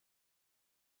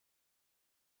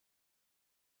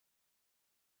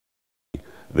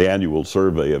The annual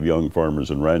survey of young farmers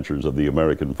and ranchers of the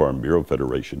American Farm Bureau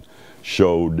Federation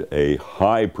showed a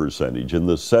high percentage, in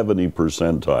the 70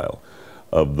 percentile,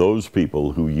 of those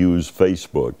people who use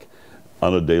Facebook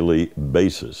on a daily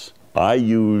basis. I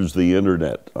use the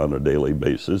internet on a daily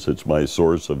basis. It's my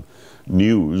source of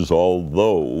news,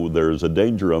 although there's a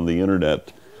danger on the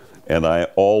internet, and I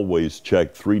always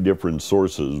check 3 different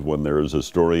sources when there is a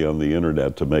story on the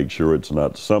internet to make sure it's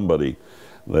not somebody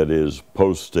that is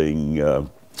posting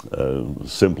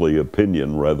simply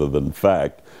opinion rather than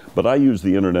fact. But I use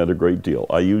the internet a great deal.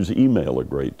 I use email a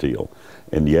great deal.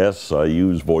 And yes, I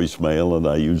use voicemail, and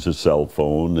I use a cell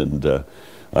phone, and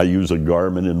I use a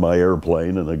Garmin in my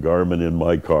airplane and a Garmin in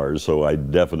my car, so I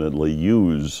definitely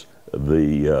use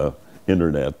the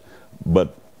internet,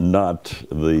 but not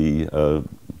the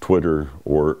Twitter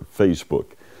or Facebook.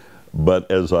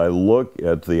 But as I look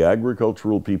at the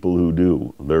agricultural people who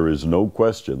do, there is no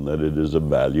question that it is a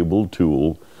valuable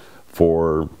tool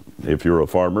for, if you're a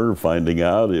farmer, finding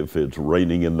out if it's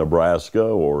raining in Nebraska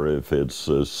or if it's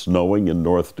snowing in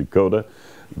North Dakota.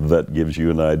 That gives you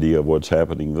an idea of what's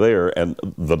happening there. And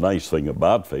the nice thing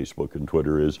about Facebook and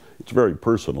Twitter is it's very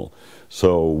personal.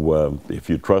 So if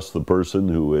you trust the person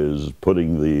who is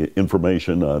putting the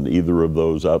information on either of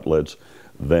those outlets,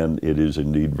 then it is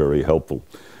indeed very helpful.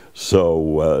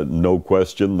 So no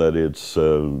question that it's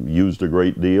used a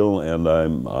great deal, and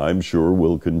I'm sure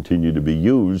will continue to be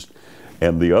used.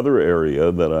 And the other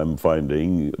area that I'm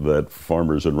finding that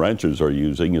farmers and ranchers are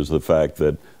using is the fact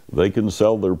that they can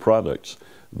sell their products.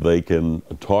 They can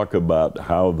talk about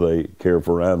how they care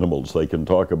for animals. They can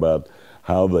talk about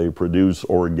how they produce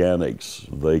organics.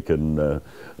 They can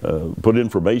put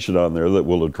information on there that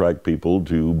will attract people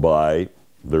to buy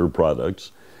their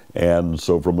products. And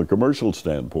so from a commercial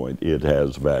standpoint, it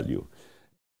has value.